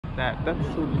that. That's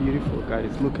so beautiful,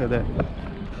 guys. Look at that.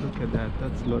 Look at that.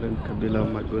 That's Laurent Kabila. Oh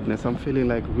my goodness. I'm feeling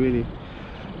like really,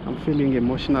 I'm feeling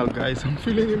emotional, guys. I'm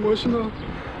feeling emotional.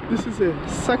 This is a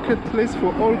sacred place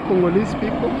for all Congolese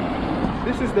people.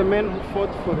 This is the man who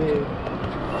fought for the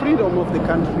freedom of the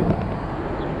country.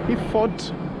 He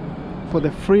fought for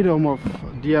the freedom of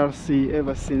DRC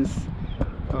ever since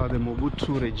the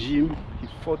Mobutu regime. He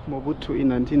fought Mobutu in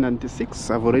 1996.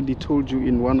 I've already told you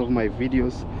in one of my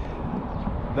videos.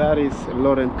 That is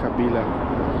Laurent Kabila.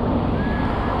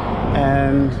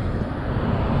 And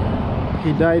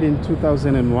he died in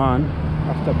 2001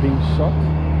 after being shot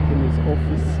in his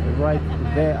office right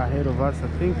there ahead of us, I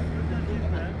think.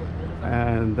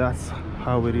 And that's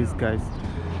how it is, guys.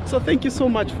 So thank you so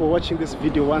much for watching this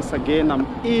video once again. I'm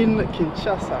in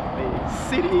Kinshasa, a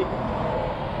city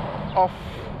of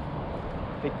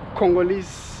the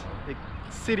Congolese, the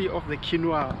city of the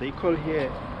quinoa. They call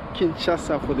here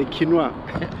Kinshasa for the quinoa.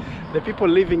 The people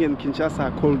living in Kinshasa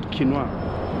are called quinoa.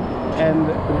 And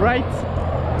right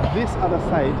this other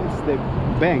side is the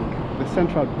bank, the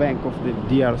central bank of the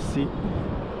DRC.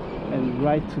 And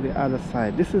right to the other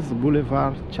side, this is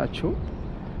Boulevard Chacho.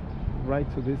 Right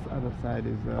to this other side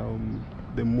is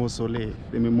the mausoleum,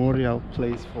 the memorial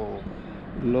place for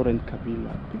Laurent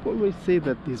Kabila. People always say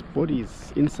that his body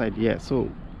is inside here, so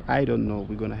I don't know.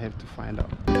 We're gonna have to find out.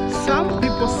 Some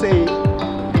people say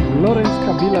Laurent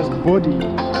Kabila's body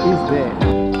is there.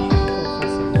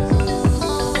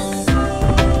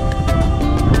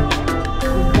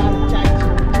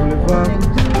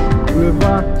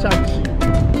 Boulevard Chachi.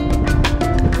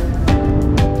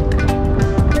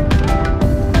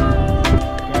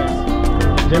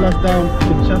 Jealous down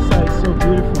Kinshasa is so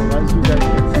beautiful, as you guys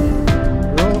can see.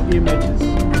 Raw images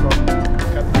from the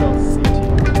capital city.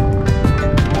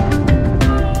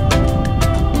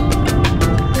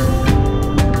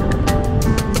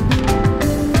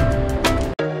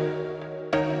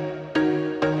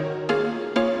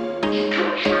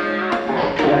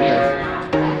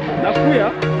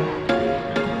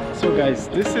 So guys,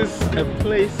 this is a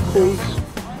place called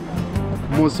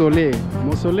Mausoleum.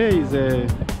 Mausoleum is a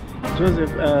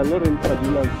Laurent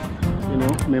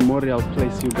Kabila's, memorial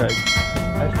place, you guys.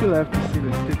 I still have to see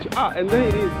the statue. Ah, and there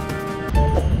it is.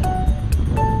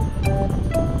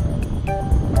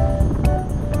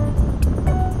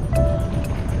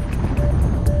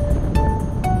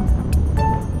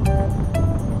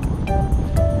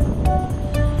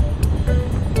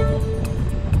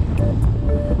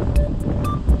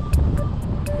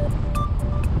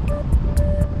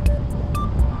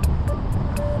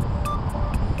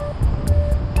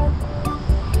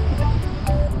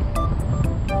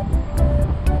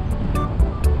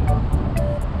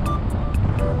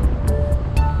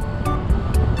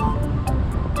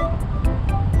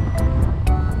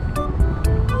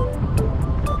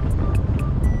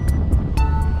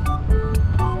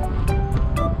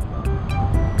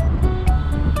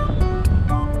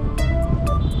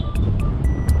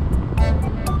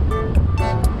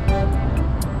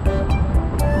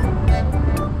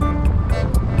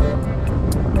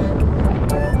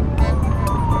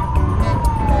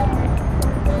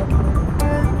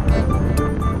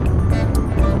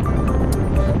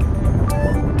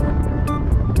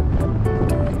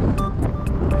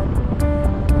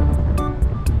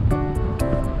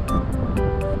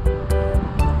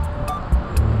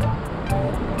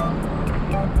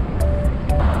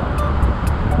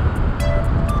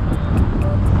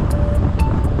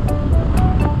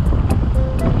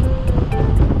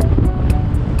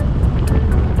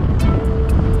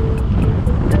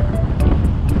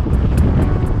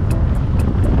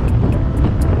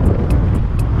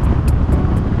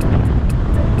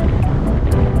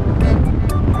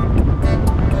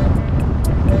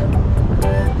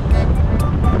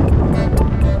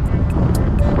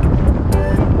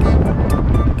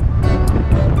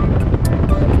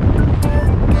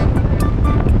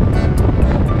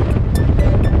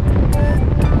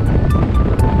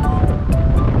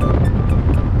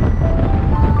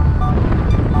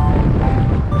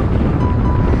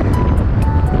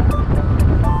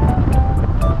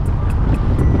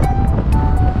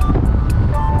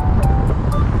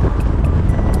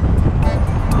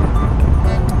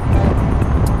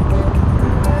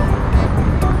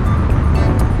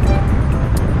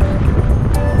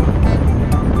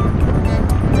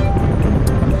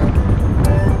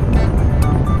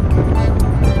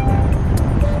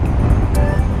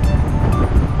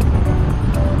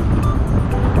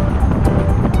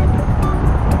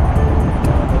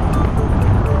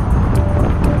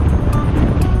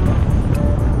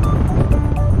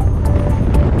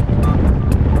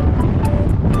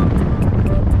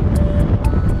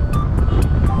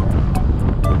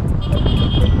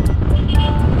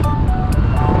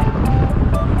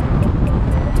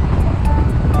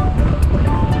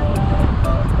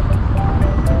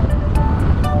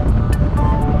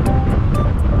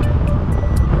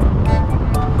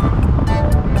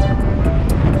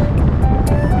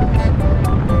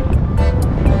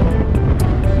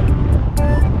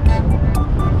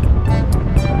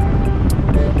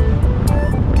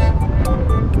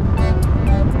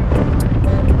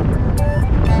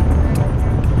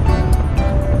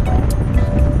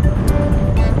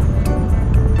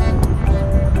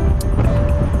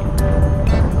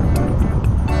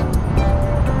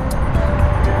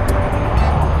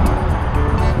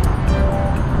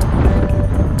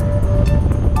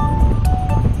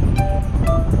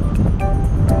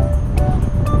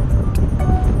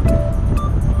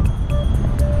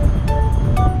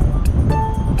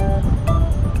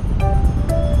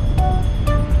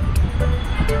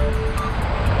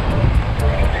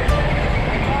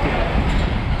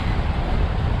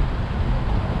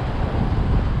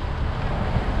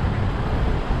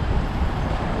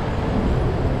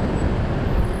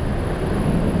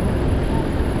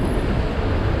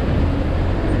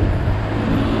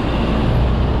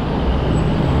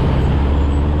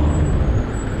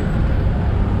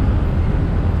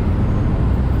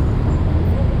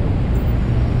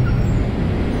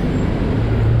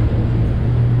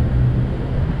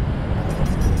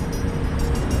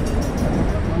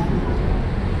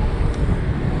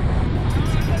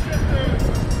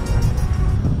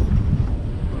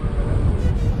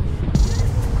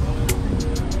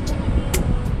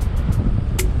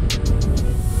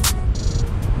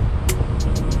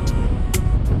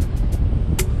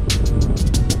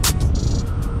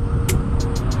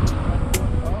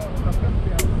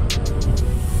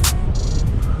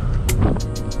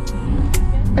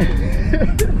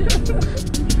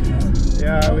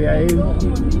 we are in.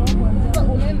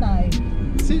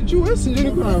 Si juu sijui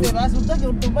niko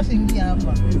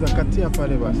na katia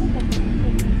pale basi.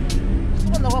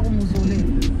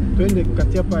 Twende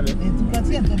katia pale.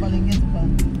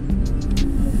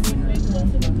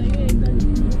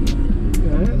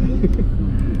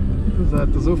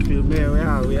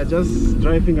 We are just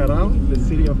driving around the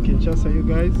city of Kinshasa, you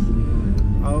guys.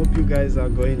 I hope you guys are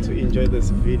going to enjoy this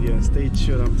video. Stay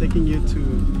tuned. I'm taking you to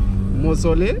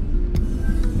Mausolée.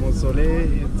 Mausolée,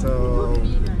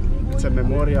 it's a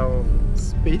memorial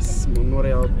space,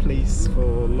 memorial place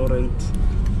for Laurent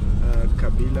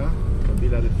Kabila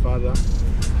the father.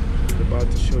 I'm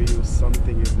about to show you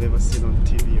something you've never seen on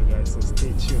TV, you guys, so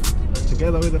stay tuned.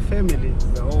 Together with the family,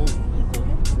 the whole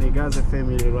Negaza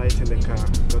family right in the car.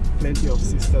 Got plenty of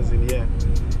sisters in here.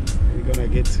 We're gonna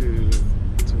get to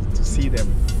see them.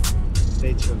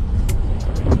 Stay tuned.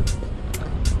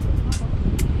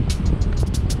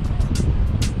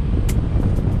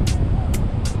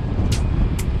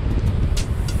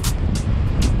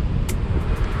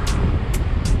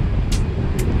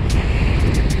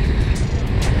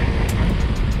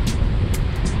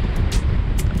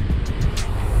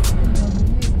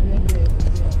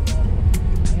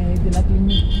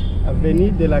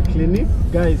 Avenue de la Clinique.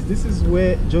 Guys, this is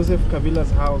where Joseph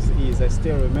Kabila's house is. I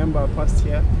still remember I passed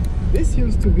here. This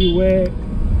used to be where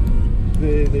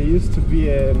there used to be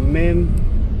a main,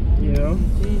 you know,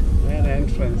 main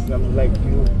entrance.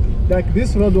 Like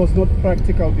this road was not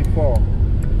practical before,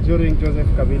 during Joseph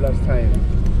Kabila's time.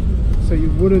 So you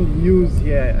wouldn't use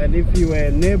here, and if you were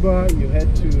a neighbor, you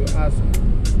had to ask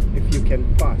if you can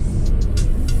pass.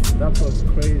 That was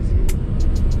crazy.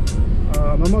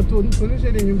 Mama, is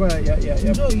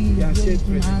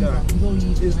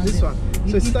this one.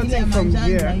 So starting from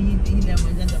here,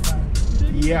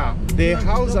 yeah, the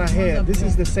house ahead, this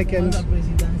is the second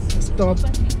stop.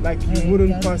 Like you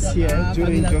wouldn't pass here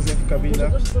during Joseph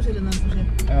Kabila.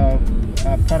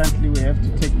 Apparently we have to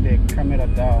take the camera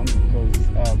down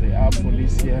because there are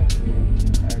police here.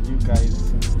 You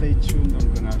guys stay tuned,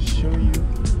 I'm gonna show you.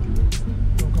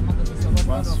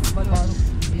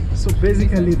 So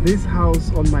basically this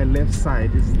house on my left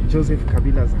side is Joseph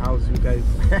Kabila's house, you guys.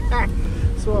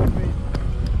 So I mean,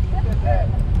 look at that.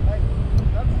 Like,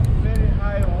 that's a very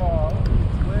high wall.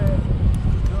 It's where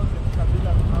Joseph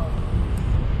Kabila's house is.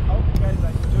 I hope you guys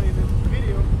are enjoying this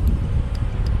video.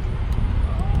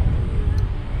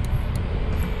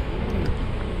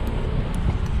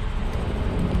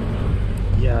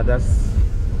 Yeah, that's,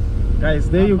 guys,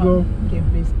 there you go.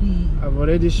 I've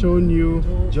already shown you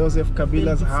Joseph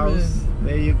Kabila's house.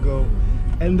 There you go.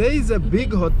 And there is a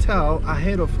big hotel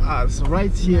ahead of us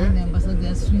right here,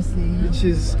 which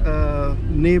is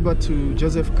neighbor to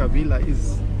Joseph Kabila.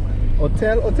 Is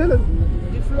Hotel de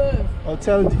Fleuve.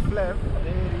 Hotel de Fleuve.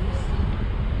 There it is.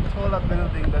 Taller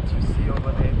building that you see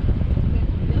over there.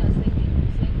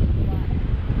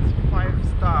 It's a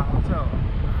 5-star hotel.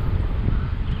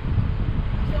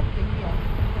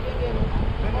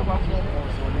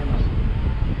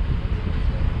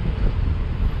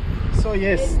 So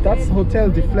yes, that's Hotel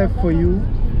de Fleuve for you,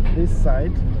 this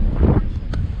side.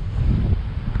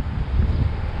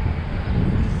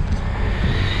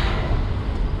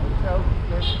 Hotel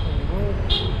de Fleuve for the road.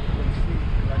 You can see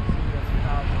like serious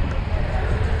cars.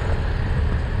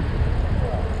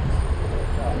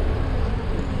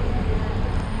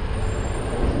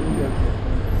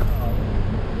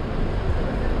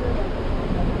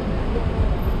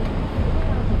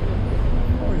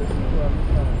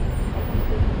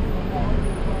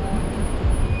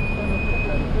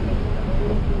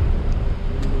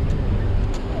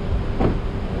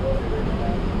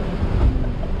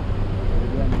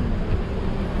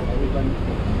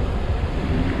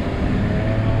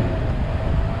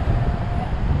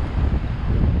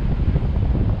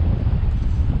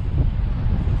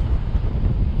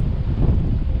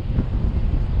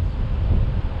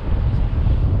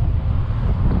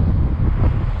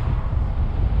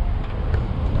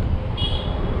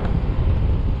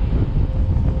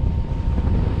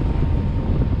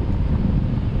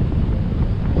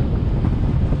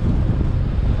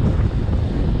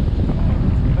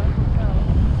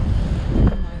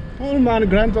 Pullman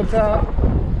Grand Hotel.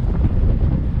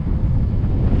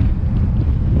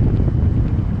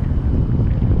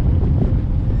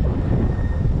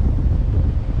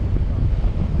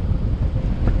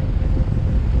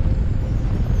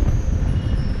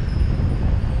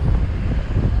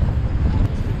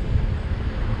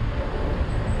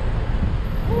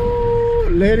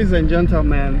 Ladies and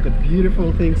gentlemen, the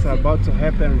beautiful things are about to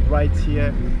happen right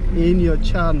here in your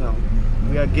channel.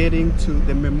 We are getting to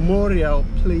the memorial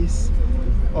place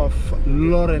of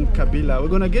Laurent Kabila. We're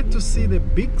gonna get to see the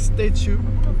big statue,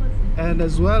 and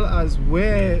as well as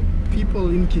where people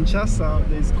in Kinshasa,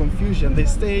 there's confusion. They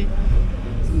say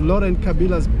Laurent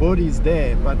Kabila's body is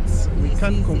there, but we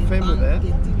can't confirm that.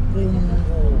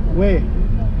 Where?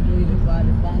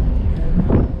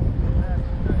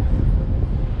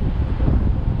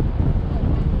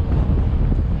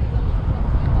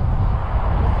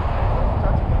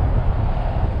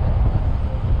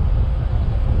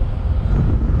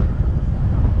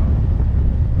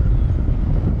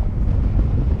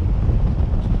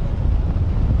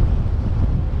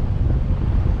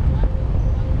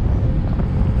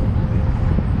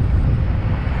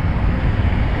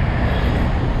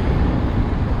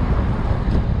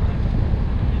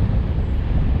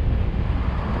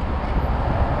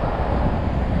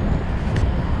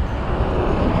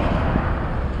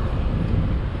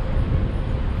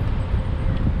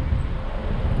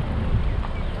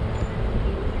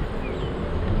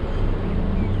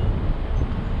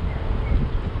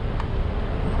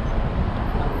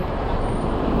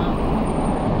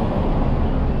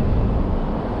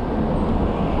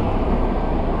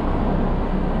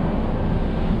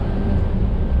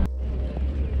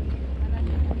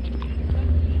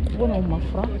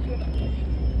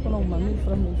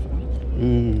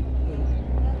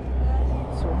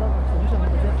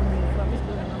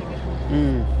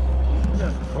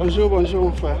 Bonjour, bonjour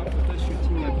mon frère.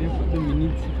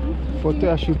 Photo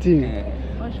à shooting.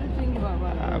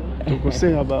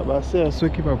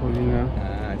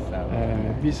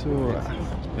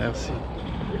 Merci.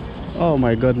 Oh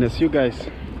my goodness, you guys.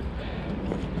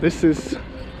 This is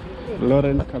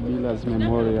Laurent Kabila's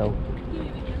memorial.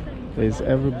 There's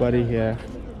everybody here.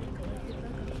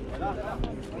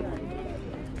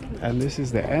 And this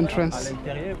is the entrance.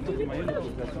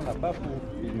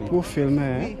 Pour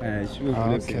filmer.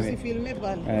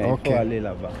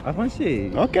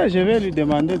 Ok, je vais lui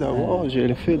demander d'abord. Je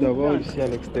le fais d'abord ici à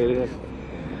l'extérieur.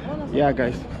 Yeah,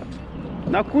 guys.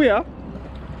 Nakuya.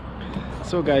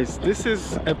 So, guys, this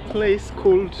is a place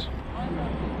called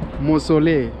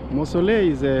Mausolée.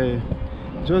 Mausolée is a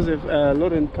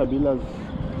Laurent Kabila's,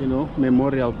 you know,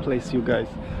 memorial place, you guys.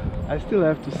 I still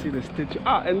have to see the statue.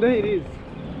 Ah, and there it is.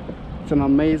 It's an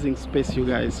amazing space, you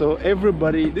guys. So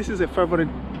everybody, this is a favorite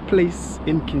place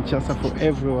in Kinshasa for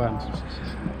everyone.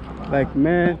 Like,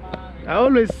 man, I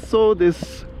always saw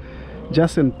this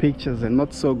just in pictures and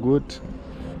not so good.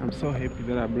 I'm so happy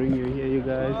that I bring you here, you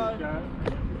guys.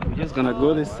 We're just gonna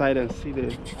go this side and see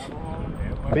the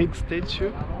big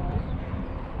statue.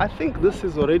 I think this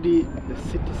is already the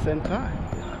city center. I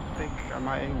think I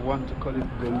might want to call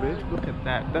it Gombe. Look at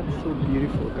that. That's so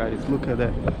beautiful, guys. Look at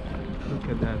that. Look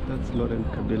at that. That's Laurent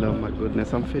Kabila. Oh my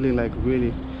goodness. I'm feeling like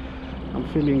really, I'm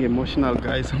feeling emotional,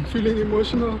 guys. I'm feeling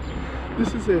emotional.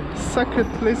 This is a sacred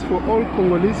place for all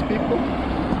Congolese people.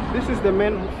 This is the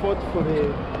man who fought for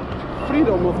the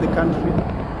freedom of the country.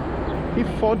 He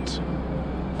fought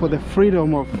for the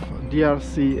freedom of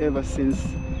DRC ever since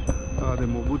the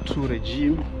Mobutu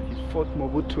regime. He fought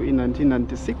Mobutu in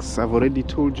 1996. I've already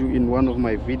told you in one of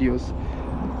my videos.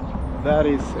 That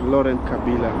is Laurent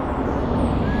Kabila.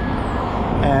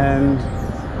 And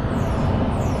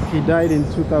he died in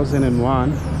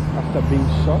 2001 after being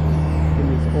shot in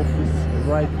his office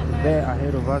right there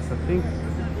ahead of us, I think.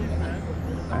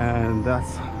 And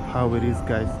that's how it is,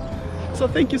 guys. So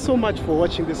thank you so much for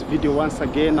watching this video once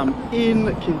again. I'm in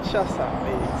Kinshasa,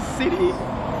 a city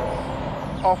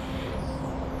of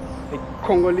the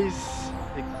Congolese,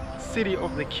 the city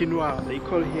of the quinoa. They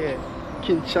call here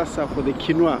Kinshasa for the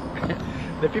quinoa.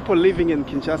 The people living in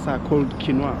Kinshasa are called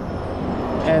quinoa.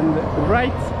 And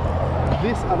right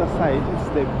this other side is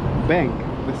the bank,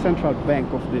 the central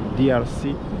bank of the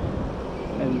DRC.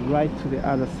 And right to the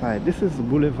other side, this is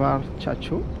Boulevard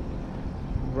Chacho.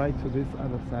 Right to this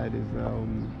other side is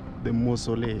the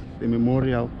Mausolée, the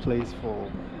memorial place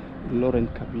for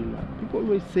Laurent Kabila. People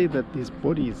always say that his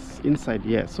body is inside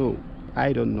here, so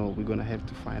I don't know. We're gonna have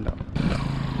to find out.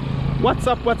 What's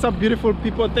up, beautiful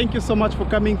people? Thank you so much for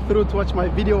coming through to watch my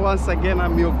video once again.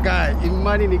 I'm your guy,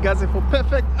 Imani Nigaze for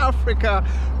Perfect Africa,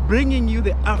 bringing you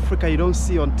the Africa you don't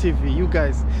see on TV. You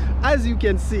guys, as you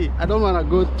can see, I don't want to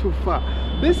go too far.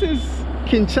 This is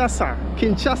Kinshasa.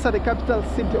 Kinshasa, the capital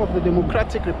city of the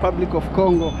Democratic Republic of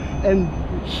Congo. And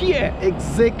here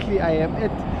exactly I am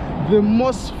at the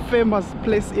most famous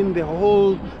place in the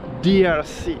whole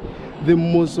DRC, the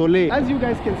Mausolée. As you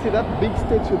guys can see, that big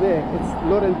statue there, it's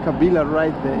Laurent Kabila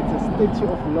right there. It's a statue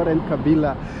of Laurent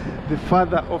Kabila, the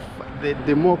father of the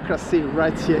democracy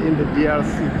right here in the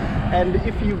DRC. And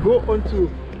if you go onto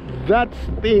that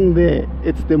thing there,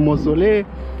 it's the Mausolée.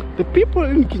 the people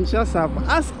in Kinshasa have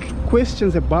asked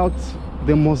questions about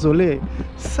the mausoleum.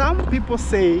 Some people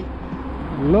say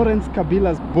Laurent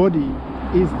Kabila's body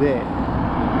is there,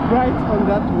 right on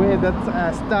that where that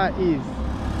star is,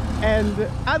 and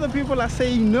other people are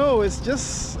saying no, it's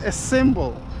just a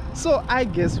symbol. So I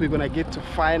guess we're gonna get to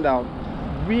find out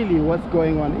really what's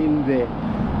going on in there.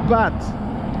 But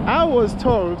I was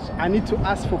told I need to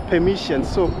ask for permission,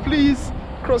 so please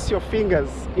cross your fingers.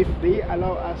 If they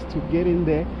allow us to get in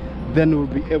there, then we'll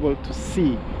be able to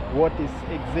see what is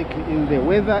exactly in there,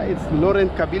 whether it's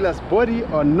Laurent Kabila's body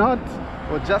or not,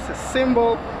 or just a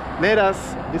symbol. Let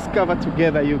us discover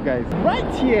together, you guys. Right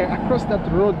here across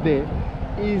that road there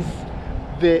is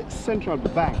the central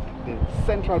bank. The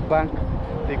central bank,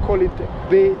 they call it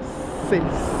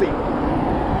BCC,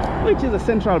 which is the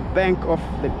central bank of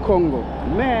the Congo.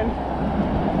 Man,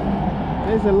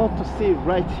 there's a lot to see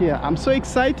right here. I'm so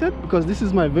excited because this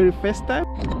is my very first time.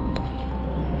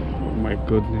 Oh my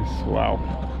goodness, wow.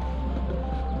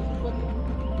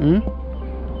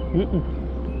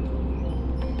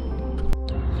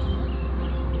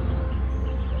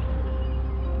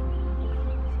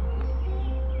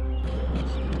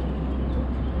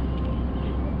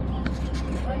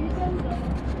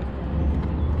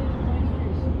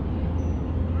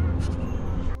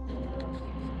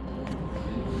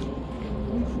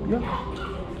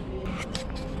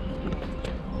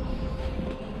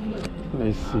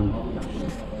 I see.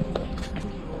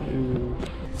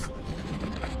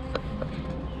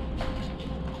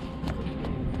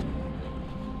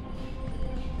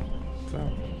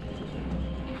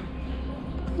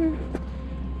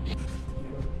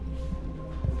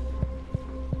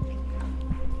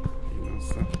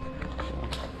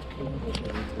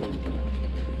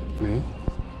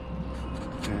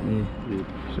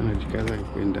 Tunajikaza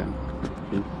kwenda.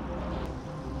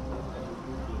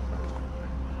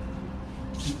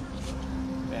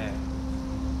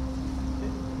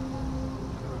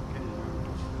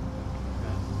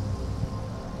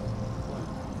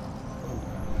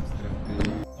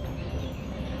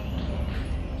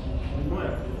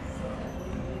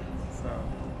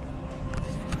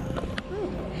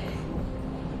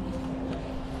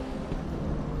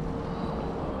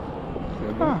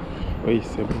 Ah, oui,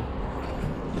 c'est bon.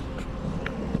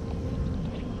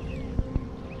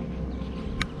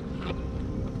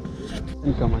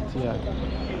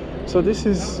 So this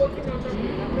is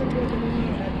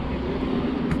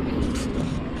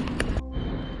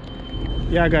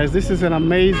guys, this is an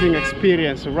amazing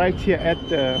experience right here at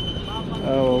the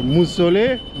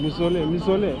mausoleum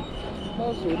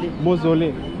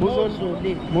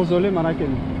manake.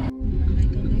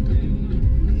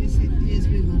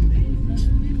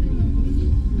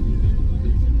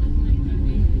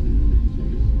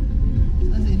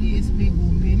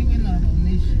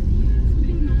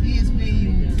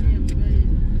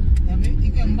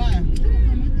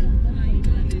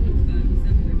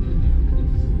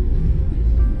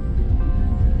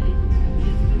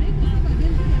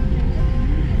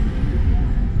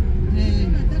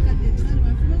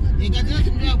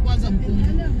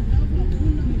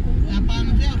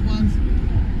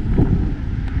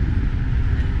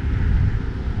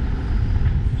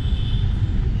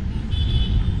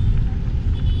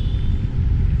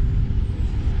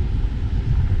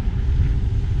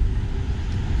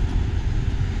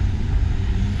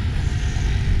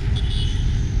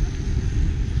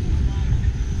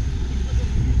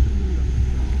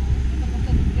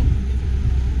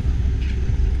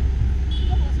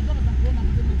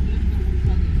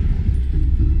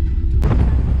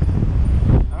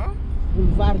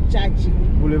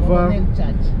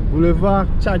 Boulevard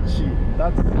Chachi.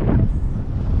 That's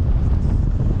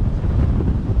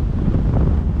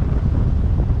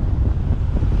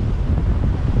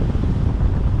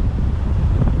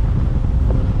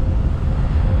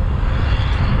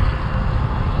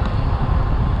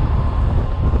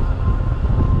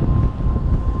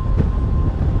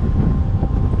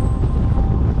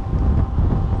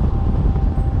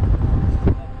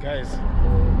guys,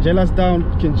 Jealous Down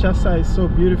Kinshasa is so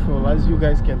beautiful, as you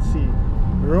guys can see.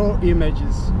 Raw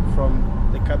images from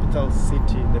the capital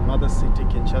city, the mother city,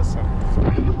 Kinshasa.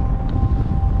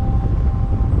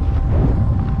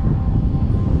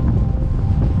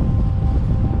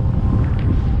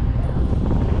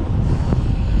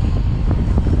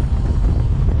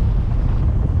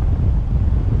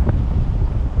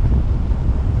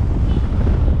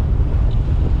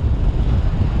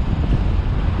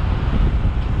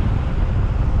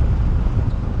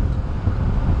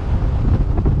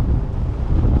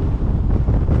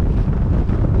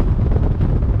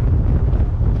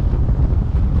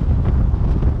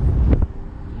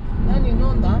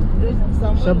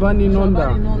 Shabani Nonda.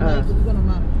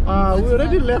 We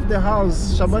already left the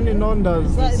house. Shabani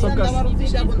Nonda's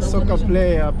soccer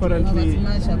player. Apparently,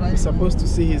 we're supposed to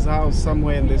see his house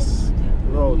somewhere in this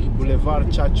road, Boulevard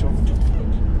Chacho.